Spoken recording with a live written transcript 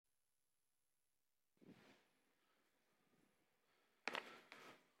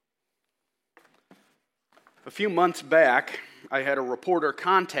A few months back, I had a reporter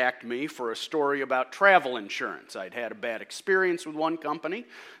contact me for a story about travel insurance. I'd had a bad experience with one company.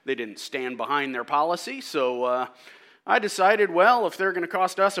 They didn't stand behind their policy, so I decided, well, if they're going to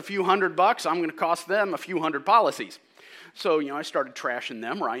cost us a few $100, I'm going to cost them a few hundred policies. So, I started trashing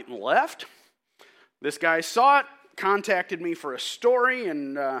them right and left. This guy saw it, contacted me for a story,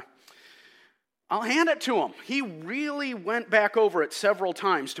 and I'll hand it to him. He really went back over it several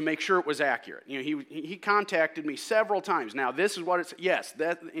times to make sure it was accurate. He contacted me several times. Now, this is what it's, yes,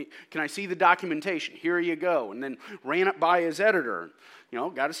 can I see the documentation? Here you go. And then ran it by his editor.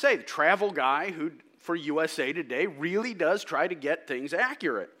 Got to say, the travel guy who, for USA Today, really does try to get things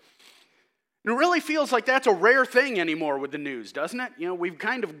accurate. And it really feels like that's a rare thing anymore with the news, doesn't it? We've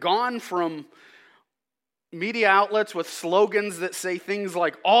kind of gone from media outlets with slogans that say things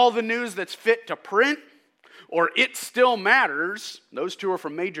like, all the news that's fit to print, or it still matters. Those two are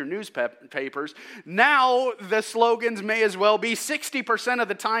from major newspapers. Now the slogans may as well be 60% of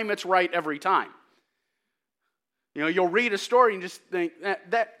the time it's right every time. You'll read a story and just think,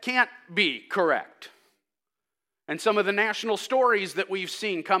 that can't be correct. And some of the national stories that we've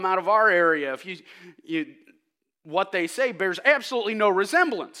seen come out of our area, what they say bears absolutely no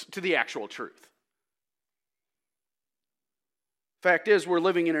resemblance to the actual truth. Fact is, we're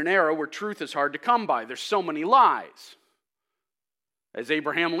living in an era where truth is hard to come by. There's so many lies. As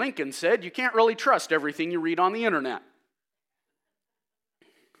Abraham Lincoln said, you can't really trust everything you read on the internet.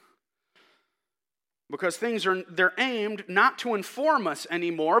 Because they're aimed not to inform us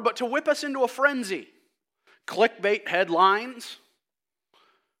anymore, but to whip us into a frenzy. Clickbait headlines,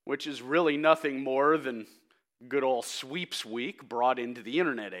 which is really nothing more than good old sweeps week brought into the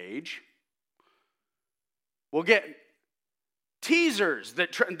internet age. We'll get teasers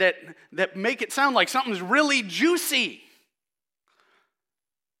that make it sound like something's really juicy,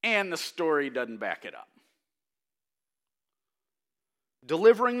 and the story doesn't back it up.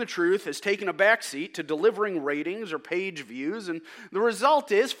 Delivering the truth has taken a backseat to delivering ratings or page views, and the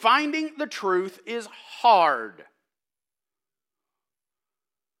result is finding the truth is hard.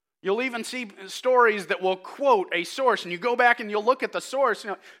 You'll even see stories that will quote a source, and you go back and you'll look at the source,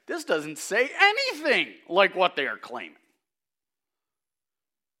 this doesn't say anything like what they are claiming.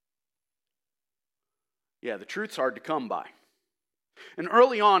 Yeah, the truth's hard to come by. And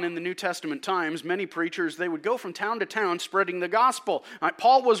early on in the New Testament times, many preachers, they would go from town to town spreading the gospel.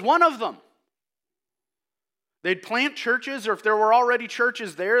 Paul was one of them. They'd plant churches, or if there were already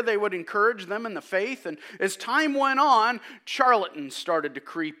churches there, they would encourage them in the faith. And as time went on, charlatans started to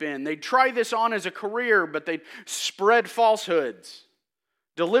creep in. They'd try this on as a career, but they'd spread falsehoods,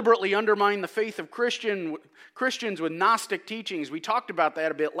 deliberately undermine the faith of Christians with Gnostic teachings. We talked about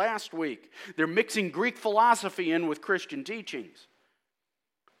that a bit last week. They're mixing Greek philosophy in with Christian teachings.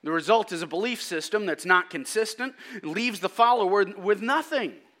 The result is a belief system that's not consistent, leaves the follower with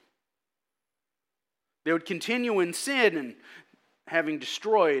nothing. They would continue in sin and having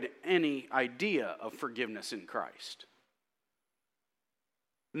destroyed any idea of forgiveness in Christ.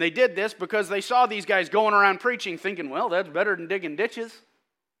 And they did this because they saw these guys going around preaching thinking, well, that's better than digging ditches.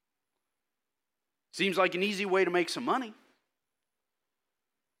 Seems like an easy way to make some money.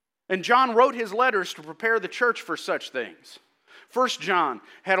 And John wrote his letters to prepare the church for such things. 1 John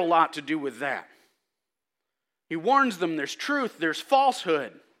had a lot to do with that. He warns them there's truth, there's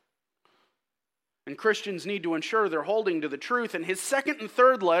falsehood. And Christians need to ensure they're holding to the truth. And his second and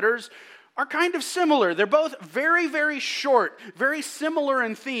third letters are kind of similar. They're both very, very short, very similar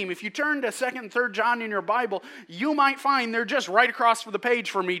in theme. If you turn to 2nd and 3rd John in your Bible, you might find they're just right across the page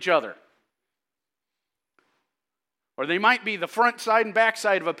from each other. Or they might be the front side and back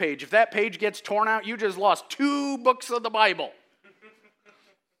side of a page. If that page gets torn out, you just lost 2 books of the Bible.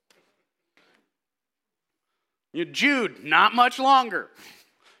 Jude, not much longer.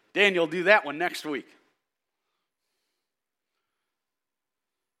 Daniel will do that one next week.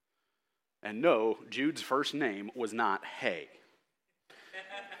 And no, Jude's first name was not Hay.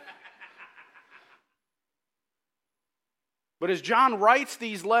 But as John writes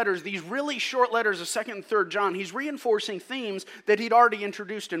these letters, these really short letters of 2nd and 3rd John, he's reinforcing themes that he'd already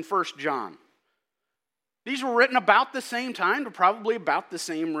introduced in 1 John. These were written about the same time, but probably about the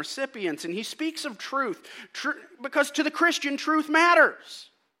same recipients. And he speaks of truth because to the Christian, truth matters.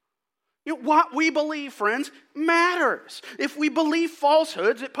 What we believe, friends, matters. If we believe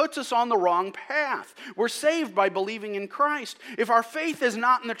falsehoods, it puts us on the wrong path. We're saved by believing in Christ. If our faith is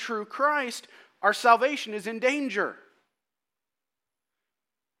not in the true Christ, our salvation is in danger.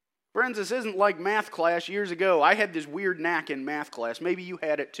 Friends, this isn't like math class years ago. I had this weird knack in math class. Maybe you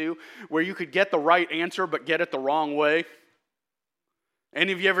had it too, where you could get the right answer but get it the wrong way.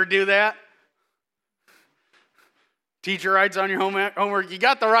 Any of you ever do that? Teacher writes on your homework, you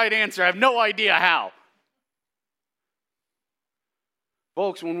got the right answer. I have no idea how.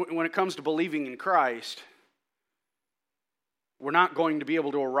 Folks, when it comes to believing in Christ, we're not going to be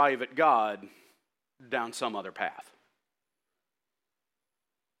able to arrive at God down some other path.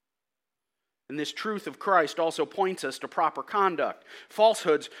 And this truth of Christ also points us to proper conduct.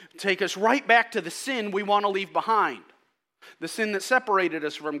 Falsehoods take us right back to the sin we want to leave behind. The sin that separated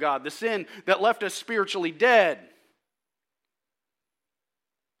us from God. The sin that left us spiritually dead.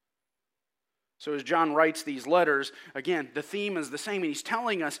 So as John writes these letters, again, the theme is the same, and he's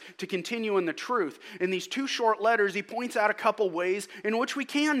telling us to continue in the truth. In these 2 short letters, he points out a couple ways in which we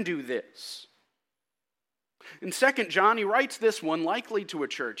can do this. In 2 John, he writes this one likely to a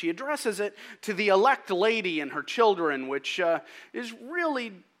church. He addresses it to the elect lady and her children, which is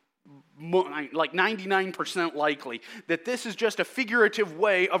really like 99% likely that this is just a figurative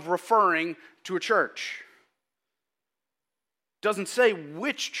way of referring to a church. Doesn't say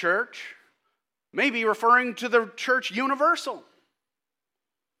which church. Maybe referring to the church universal.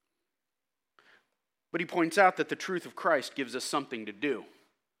 But he points out that the truth of Christ gives us something to do.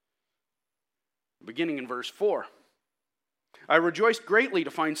 Beginning in verse 4. I rejoiced greatly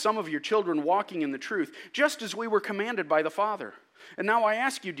to find some of your children walking in the truth, just as we were commanded by the Father. And now I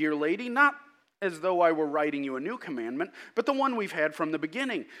ask you, dear lady, not as though I were writing you a new commandment, but the one we've had from the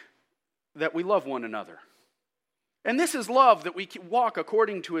beginning, that we love one another. And this is love, that we walk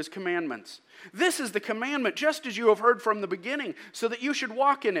according to his commandments. This is the commandment, just as you have heard from the beginning, so that you should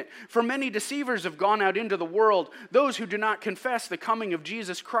walk in it. For many deceivers have gone out into the world, those who do not confess the coming of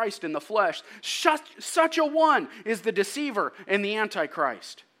Jesus Christ in the flesh. Such a one is the deceiver and the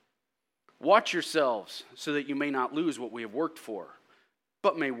Antichrist. Watch yourselves, so that you may not lose what we have worked for,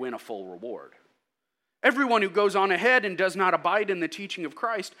 but may win a full reward. Everyone who goes on ahead and does not abide in the teaching of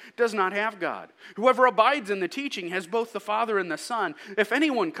Christ does not have God. Whoever abides in the teaching has both the Father and the Son. If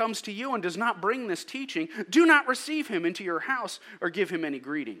anyone comes to you and does not bring this teaching, do not receive him into your house or give him any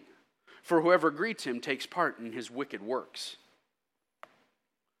greeting. For whoever greets him takes part in his wicked works.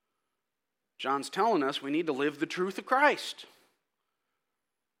 John's telling us we need to live the truth of Christ.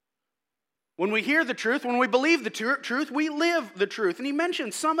 When we hear the truth, when we believe the truth, we live the truth. And he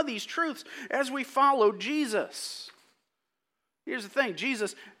mentions some of these truths as we follow Jesus. Here's the thing,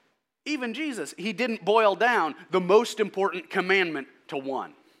 even Jesus, he didn't boil down the most important commandment to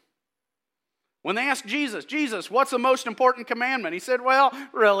one. When they asked Jesus, what's the most important commandment? He said, well,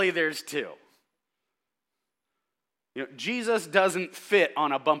 really there's 2. Jesus doesn't fit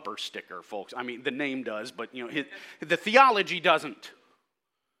on a bumper sticker, folks. I mean, the name does, but the theology doesn't.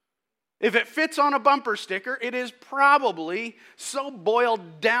 If it fits on a bumper sticker, it is probably so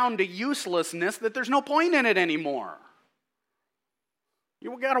boiled down to uselessness that there's no point in it anymore.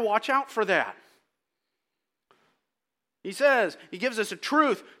 You've got to watch out for that. He gives us a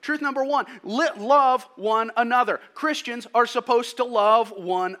truth. Truth number 1, love one another. Christians are supposed to love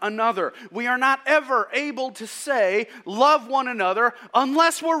one another. We are not ever able to say love one another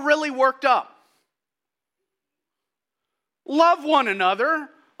unless we're really worked up. Love one another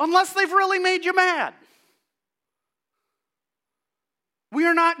unless they've really made you mad. We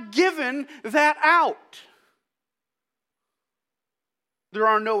are not given that out. There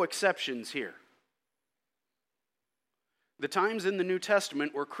are no exceptions here. The times in the New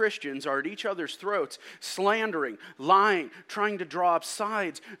Testament where Christians are at each other's throats, slandering, lying, trying to draw up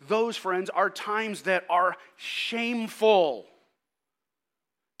sides, those, friends, are times that are shameful.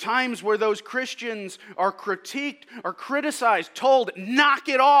 Times where those Christians are critiqued, are criticized, told, knock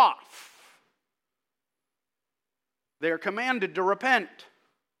it off. They are commanded to repent.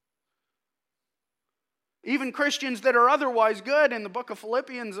 Even Christians that are otherwise good, in the book of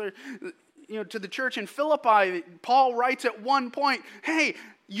Philippians, to the church in Philippi, Paul writes at one point, hey,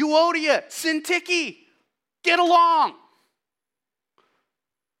 Euodia, Syntyche, get along.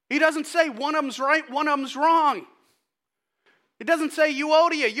 He doesn't say one of them's right, one of them's wrong. It doesn't say,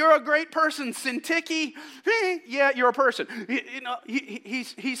 Euodia, you're a great person. Syntyche, yeah, you're a person.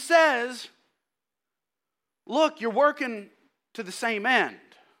 He says, look, you're working to the same end.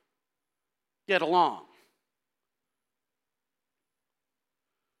 Get along.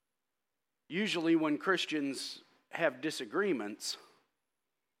 Usually when Christians have disagreements,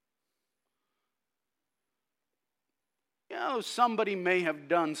 somebody may have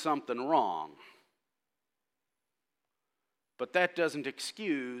done something wrong. But that doesn't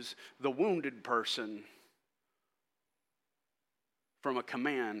excuse the wounded person from a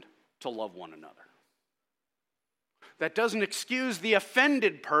command to love one another. That doesn't excuse the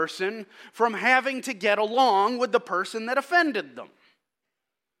offended person from having to get along with the person that offended them.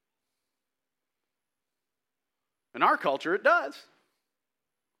 In our culture, it does.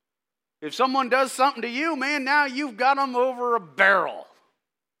 If someone does something to you, man, now you've got them over a barrel.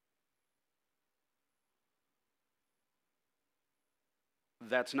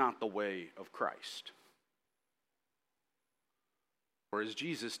 That's not the way of Christ. For as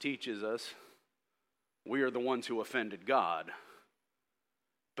Jesus teaches us, we are the ones who offended God.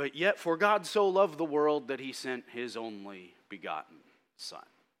 But yet, for God so loved the world that he sent his only begotten Son.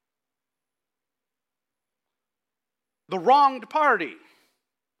 The wronged party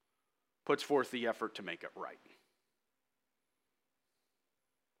puts forth the effort to make it right.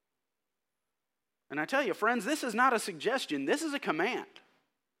 And I tell you, friends, this is not a suggestion, this is a command.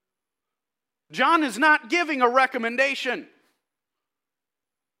 John is not giving a recommendation.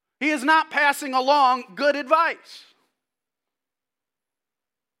 He is not passing along good advice.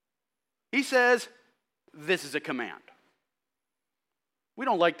 He says, this is a command. We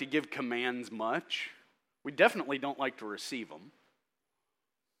don't like to give commands much. We definitely don't like to receive them.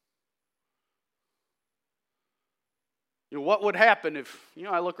 What would happen if,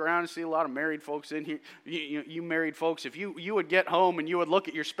 I look around and see a lot of married folks in here. You married folks, if you would get home and you would look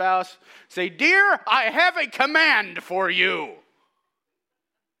at your spouse, say, "Dear, I have a command for you."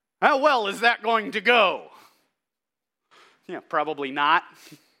 How well is that going to go? Yeah, probably not.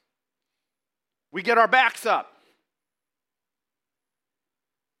 We get our backs up.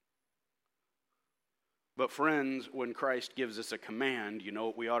 But friends, when Christ gives us a command, you know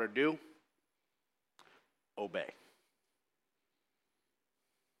what we ought to do? Obey.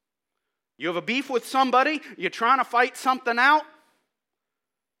 You have a beef with somebody, you're trying to fight something out?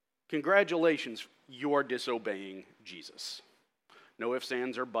 Congratulations, you're disobeying Jesus. No ifs,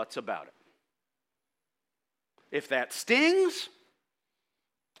 ands, or buts about it. If that stings,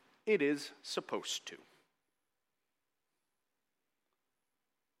 it is supposed to.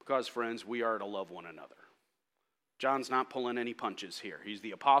 Because, friends, we are to love one another. John's not pulling any punches here. He's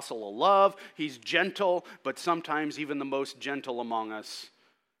the apostle of love. He's gentle, but sometimes even the most gentle among us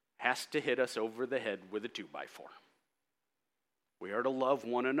has to hit us over the head with a 2x4. We are to love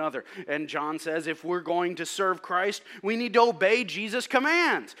one another. And John says if we're going to serve Christ, we need to obey Jesus'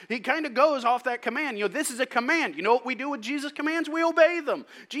 commands. He kind of goes off that command. This is a command. You know what we do with Jesus' commands? We obey them.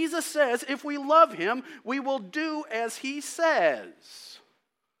 Jesus says if we love him, we will do as he says.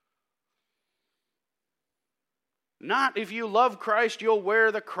 Not if you love Christ, you'll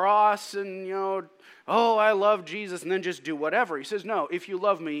wear the cross and, oh, I love Jesus, and then just do whatever. He says, no, if you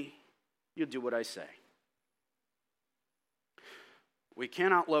love me, you'll do what I say. We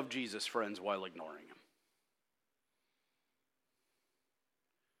cannot love Jesus, friends, while ignoring him.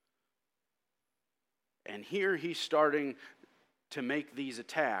 And here he's starting to make these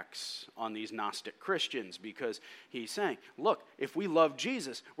attacks on these Gnostic Christians because he's saying, look, if we love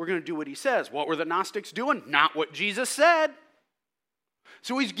Jesus, we're going to do what he says. What were the Gnostics doing? Not what Jesus said.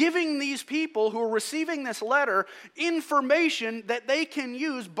 So he's giving these people who are receiving this letter information that they can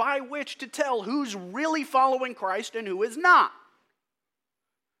use by which to tell who's really following Christ and who is not.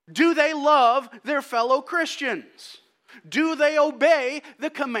 Do they love their fellow Christians? Do they obey the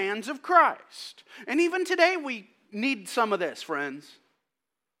commands of Christ? And even today we need some of this, friends.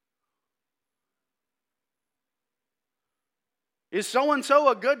 Is so-and-so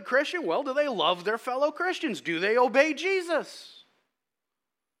a good Christian? Well, do they love their fellow Christians? Do they obey Jesus?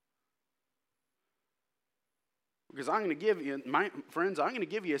 Because I'm going to give you, my friends, I'm going to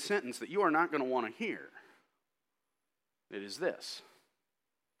give you a sentence that you are not going to want to hear. It is this.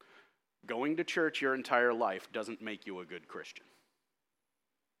 Going to church your entire life doesn't make you a good Christian.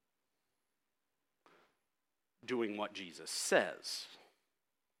 Doing what Jesus says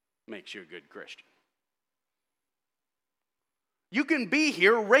makes you a good Christian. You can be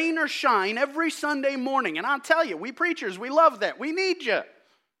here, rain or shine, every Sunday morning. And I'll tell you, we preachers, we love that. We need you.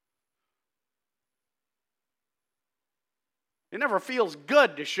 It never feels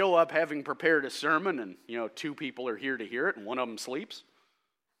good to show up having prepared a sermon and, 2 people are here to hear it and one of them sleeps.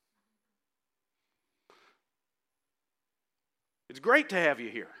 It's great to have you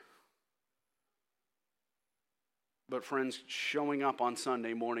here. But friends, showing up on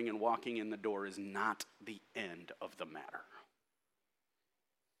Sunday morning and walking in the door is not the end of the matter.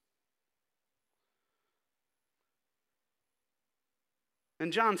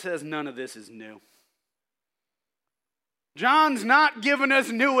 And John says none of this is new. John's not giving us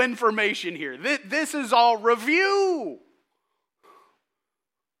new information here. This is all review.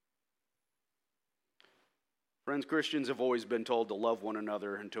 Friends, Christians have always been told to love one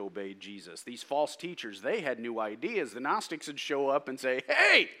another and to obey Jesus. These false teachers, they had new ideas. The Gnostics would show up and say,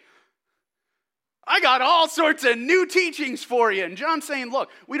 hey, I got all sorts of new teachings for you. And John's saying, look,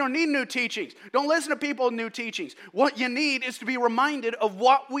 we don't need new teachings. Don't listen to people with new teachings. What you need is to be reminded of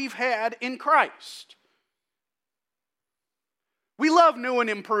what we've had in Christ. We love new and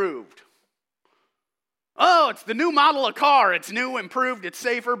improved. Oh, it's the new model of car. It's new, improved, it's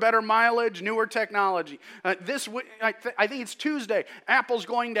safer, better mileage, newer technology. I think it's Tuesday. Apple's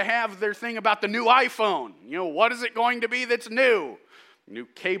going to have their thing about the new iPhone. You know, what is it going to be that's new? New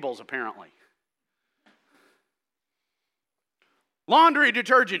cables, apparently. Laundry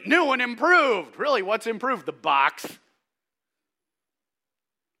detergent, new and improved. Really, what's improved? The box.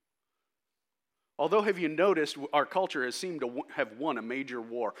 Although, have you noticed, our culture has seemed to have won a major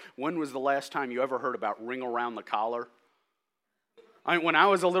war. When was the last time you ever heard about ring around the collar? When I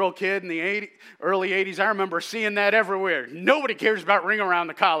was a little kid in the early 80s, I remember seeing that everywhere. Nobody cares about ring around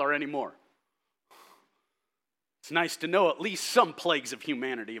the collar anymore. It's nice to know at least some plagues of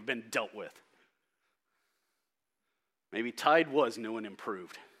humanity have been dealt with. Maybe Tide was new and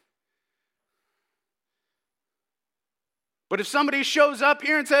improved. But if somebody shows up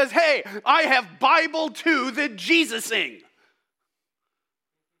here and says, hey, I have Bible 2, the Jesus-ing,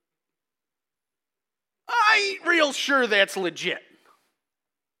 I ain't real sure that's legit.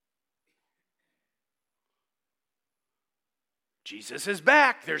 Jesus is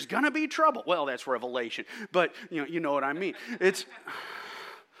back. There's going to be trouble. Well, that's Revelation. But you know what I mean. It's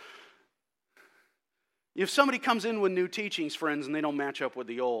if somebody comes in with new teachings, friends, and they don't match up with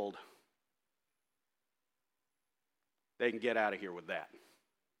the old, they can get out of here with that.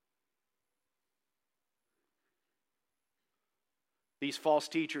 These false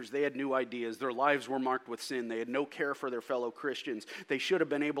teachers, they had new ideas. Their lives were marked with sin. They had no care for their fellow Christians. They should have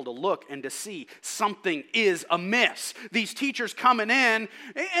been able to look and to see something is amiss. These teachers coming in,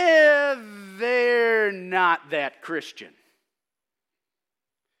 they're not that Christian.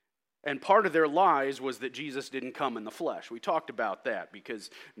 And part of their lies was that Jesus didn't come in the flesh. We talked about that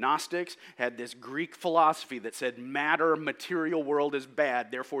because Gnostics had this Greek philosophy that said matter, material world is bad.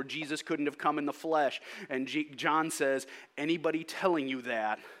 Therefore, Jesus couldn't have come in the flesh. And John says, anybody telling you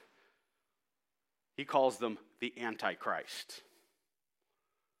that, he calls them the Antichrist.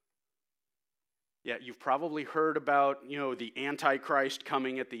 Yeah, you've probably heard about, the Antichrist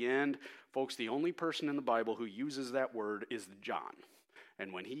coming at the end. Folks, the only person in the Bible who uses that word is John.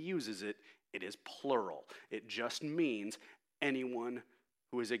 And when he uses it, it is plural. It just means anyone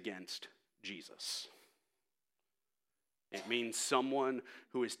who is against Jesus. It means someone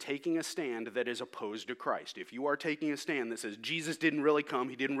who is taking a stand that is opposed to Christ. If you are taking a stand that says Jesus didn't really come,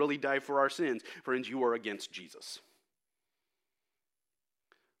 he didn't really die for our sins, friends, you are against Jesus.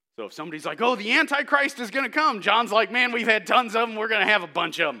 So if somebody's like, oh, the Antichrist is going to come, John's like, man, we've had tons of them, we're going to have a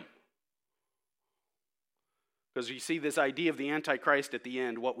bunch of them. Because you see this idea of the Antichrist at the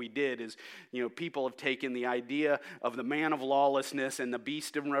end, what we did is, people have taken the idea of the man of lawlessness and the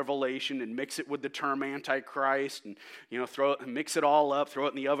beast in Revelation and mix it with the term Antichrist and, mix it all up, throw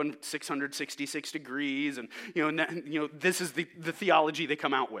it in the oven 666 degrees and, this is the theology they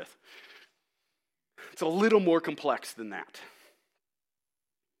come out with. It's a little more complex than that.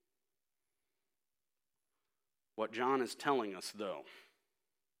 What John is telling us, though,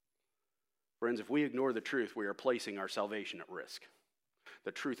 friends, if we ignore the truth, we are placing our salvation at risk.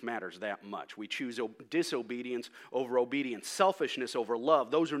 The truth matters that much. We choose disobedience over obedience, selfishness over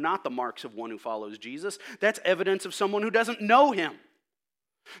love. Those are not the marks of one who follows Jesus. That's evidence of someone who doesn't know him.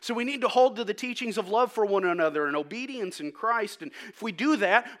 So we need to hold to the teachings of love for one another and obedience in Christ. And if we do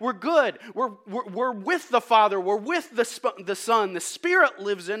that, we're good. We're with the Father. We're with the Son. The Spirit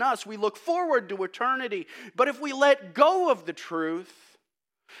lives in us. We look forward to eternity. But if we let go of the truth,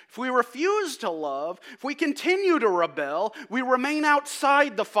 if we refuse to love, if we continue to rebel, we remain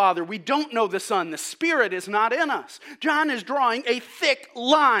outside the Father. We don't know the Son. The Spirit is not in us. John is drawing a thick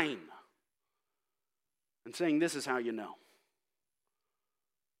line and saying, this is how you know.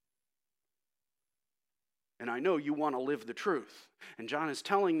 And I know you want to live the truth. And John is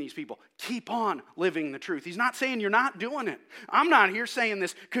telling these people, keep on living the truth. He's not saying you're not doing it. I'm not here saying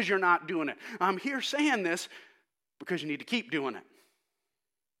this because you're not doing it. I'm here saying this because you need to keep doing it.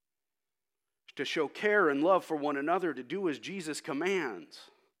 To show care and love for one another, to do as Jesus commands.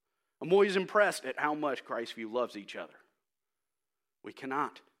 I'm always impressed at how much Christview loves each other. We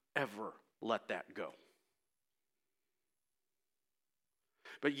cannot ever let that go.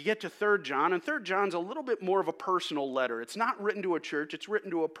 But you get to 3 John, and 3 John's a little bit more of a personal letter. It's not written to a church, it's written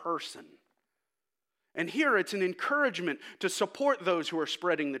to a person. And here it's an encouragement to support those who are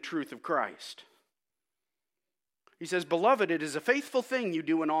spreading the truth of Christ. He says, beloved, it is a faithful thing you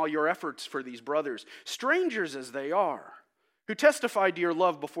do in all your efforts for these brothers, strangers as they are, who testified to your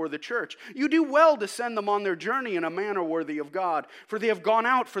love before the church. You do well to send them on their journey in a manner worthy of God, for they have gone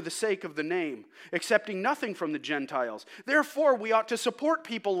out for the sake of the name, accepting nothing from the Gentiles. Therefore, we ought to support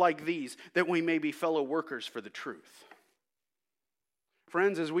people like these, that we may be fellow workers for the truth.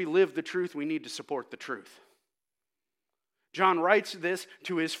 Friends, as we live the truth, we need to support the truth. John writes this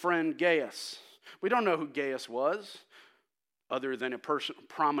to his friend Gaius. We don't know who Gaius was, other than a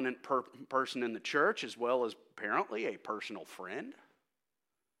prominent person in the church, as well as apparently a personal friend.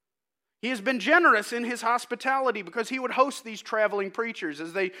 He has been generous in his hospitality because he would host these traveling preachers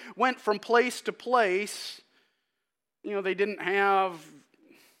as they went from place to place. They didn't have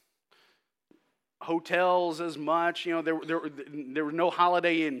hotels as much. There were no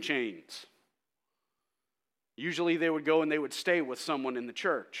Holiday Inn chains. Usually they would go and they would stay with someone in the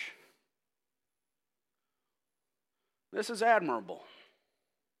church. This is admirable.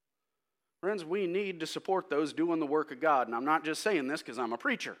 Friends, we need to support those doing the work of God. And I'm not just saying this because I'm a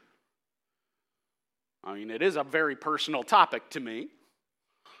preacher. It is a very personal topic to me.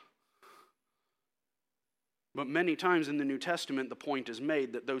 But many times in the New Testament, the point is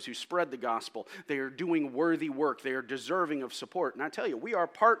made that those who spread the gospel, they are doing worthy work. They are deserving of support. And I tell you, we are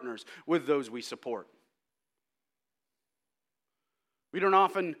partners with those we support. We don't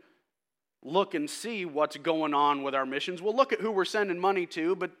often look and see what's going on with our missions. We'll look at who we're sending money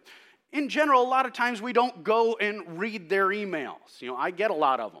to, but in general, a lot of times we don't go and read their emails. I get a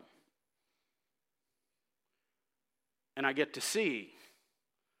lot of them. And I get to see,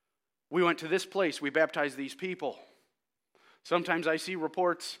 we went to this place, we baptized these people. Sometimes I see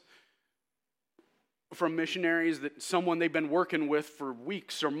reports from missionaries that someone they've been working with for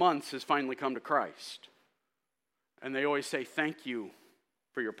weeks or months has finally come to Christ. And they always say, thank you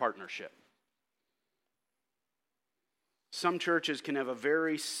for your partnership. Some churches can have a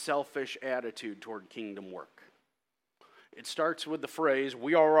very selfish attitude toward kingdom work. It starts with the phrase,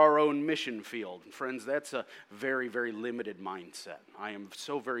 we are our own mission field. And friends, that's a very, very limited mindset. I am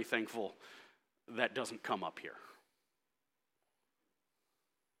so very thankful that doesn't come up here.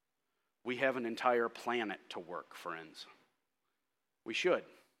 We have an entire planet to work, friends. We should.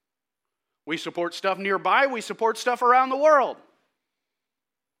 We support stuff nearby, we support stuff around the world.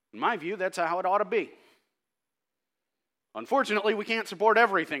 In my view, that's how it ought to be. Unfortunately, we can't support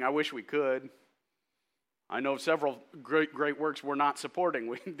everything. I wish we could. I know several great works we're not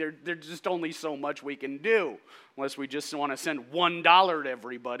supporting. There's just only so much we can do, unless we just want to send $1 to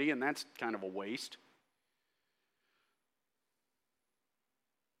everybody, and that's kind of a waste.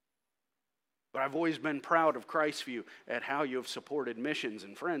 But I've always been proud of Christview at how you have supported missions.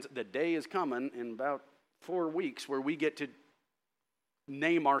 And friends, the day is coming in about 4 weeks where we get to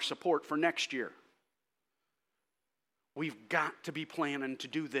name our support for next year. We've got to be planning to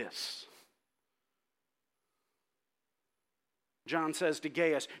do this. John says to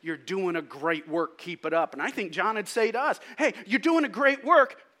Gaius, you're doing a great work, keep it up. And I think John would say to us, hey, you're doing a great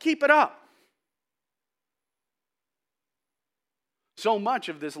work, keep it up. So much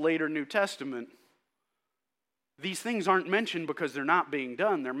of this later New Testament, these things aren't mentioned because they're not being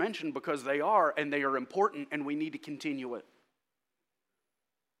done. They're mentioned because they are, and they are important, and we need to continue it.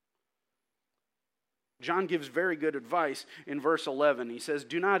 John gives very good advice in verse 11. He says,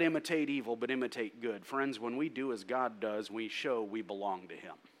 do not imitate evil, but imitate good. Friends, when we do as God does, we show we belong to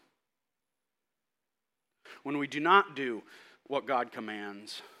Him. When we do not do what God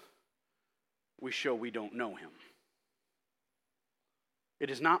commands, we show we don't know Him.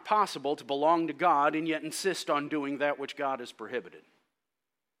 It is not possible to belong to God and yet insist on doing that which God has prohibited.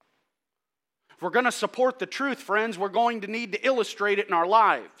 If we're going to support the truth, friends, we're going to need to illustrate it in our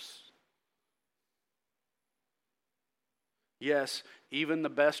lives. Yes, even the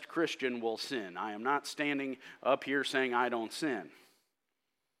best Christian will sin. I am not standing up here saying I don't sin.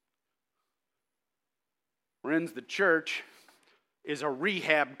 Friends, the church is a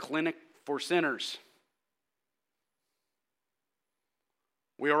rehab clinic for sinners.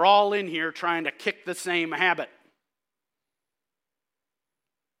 We are all in here trying to kick the same habit.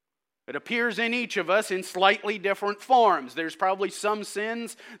 It appears in each of us in slightly different forms. There's probably some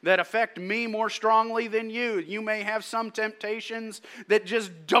sins that affect me more strongly than you. You may have some temptations that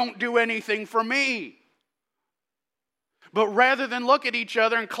just don't do anything for me. But rather than look at each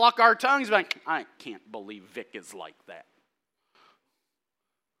other and cluck our tongues, like, I can't believe Vic is like that.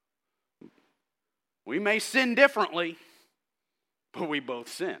 We may sin differently, but we both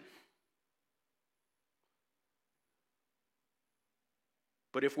sin.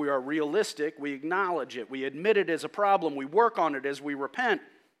 But if we are realistic, we acknowledge it. We admit it as a problem. We work on it as we repent.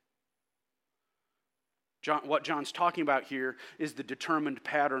 What John's talking about here is the determined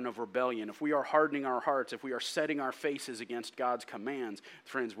pattern of rebellion. If we are hardening our hearts, if we are setting our faces against God's commands,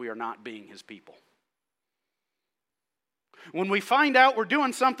 friends, we are not being His people. When we find out we're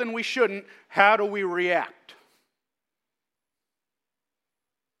doing something we shouldn't, how do we react?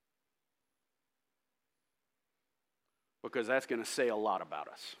 Because that's going to say a lot about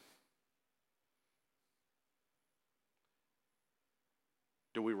us.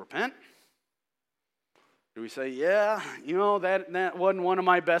 Do we repent? Do we say, yeah, that wasn't one of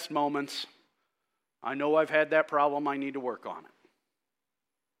my best moments. I know I've had that problem. I need to work on it.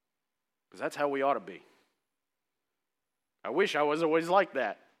 Because that's how we ought to be. I wish I was always like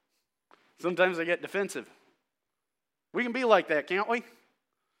that. Sometimes I get defensive. We can be like that, can't we?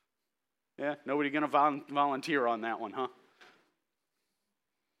 Yeah, nobody going to volunteer on that one, huh?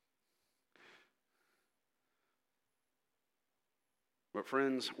 But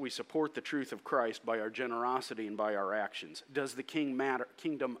friends, we support the truth of Christ by our generosity and by our actions. Does the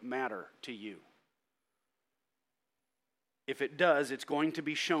kingdom matter to you? If it does, it's going to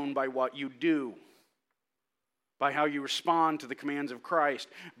be shown by what you do, by how you respond to the commands of Christ,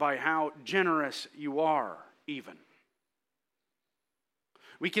 by how generous you are, even.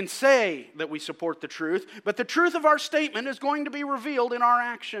 We can say that we support the truth, but the truth of our statement is going to be revealed in our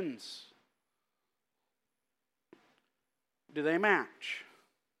actions. Do they match?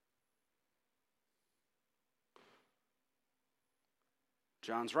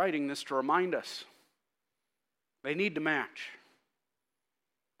 John's writing this to remind us. They need to match.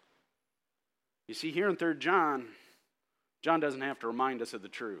 You see, here in 3 John, John doesn't have to remind us of the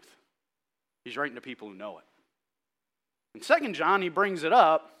truth. He's writing to people who know it. In 2 John, he brings it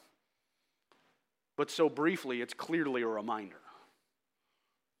up, but so briefly, it's clearly a reminder.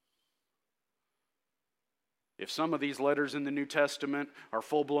 If some of these letters in the New Testament are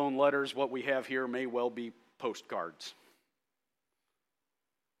full-blown letters, what we have here may well be postcards.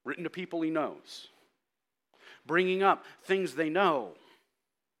 Written to people he knows. Bringing up things they know.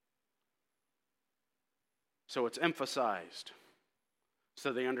 So it's emphasized.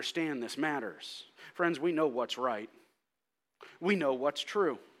 So they understand this matters. Friends, we know what's right. We know what's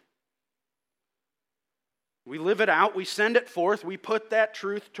true. We live it out, we send it forth, we put that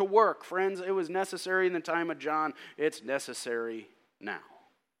truth to work. Friends, it was necessary in the time of John, it's necessary now.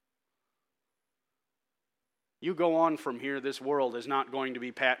 You go on from here, this world is not going to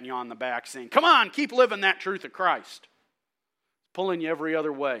be patting you on the back saying, come on, keep living that truth of Christ. It's pulling you every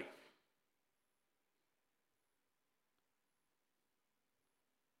other way.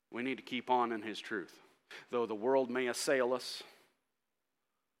 We need to keep on in His truth. Though the world may assail us,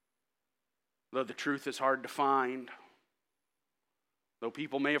 though the truth is hard to find, though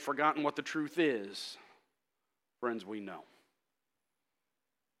people may have forgotten what the truth is, friends, we know.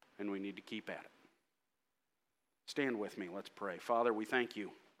 And we need to keep at it. Stand with me, let's pray. Father, we thank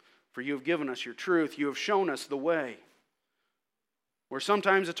you for you have given us your truth. You have shown us the way. Where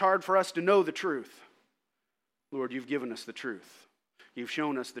sometimes it's hard for us to know the truth. Lord, you've given us the truth. You've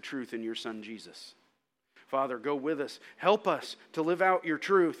shown us the truth in your Son, Jesus. Father, go with us. Help us to live out your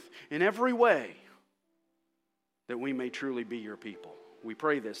truth in every way that we may truly be your people. We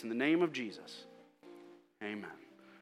pray this in the name of Jesus. Amen.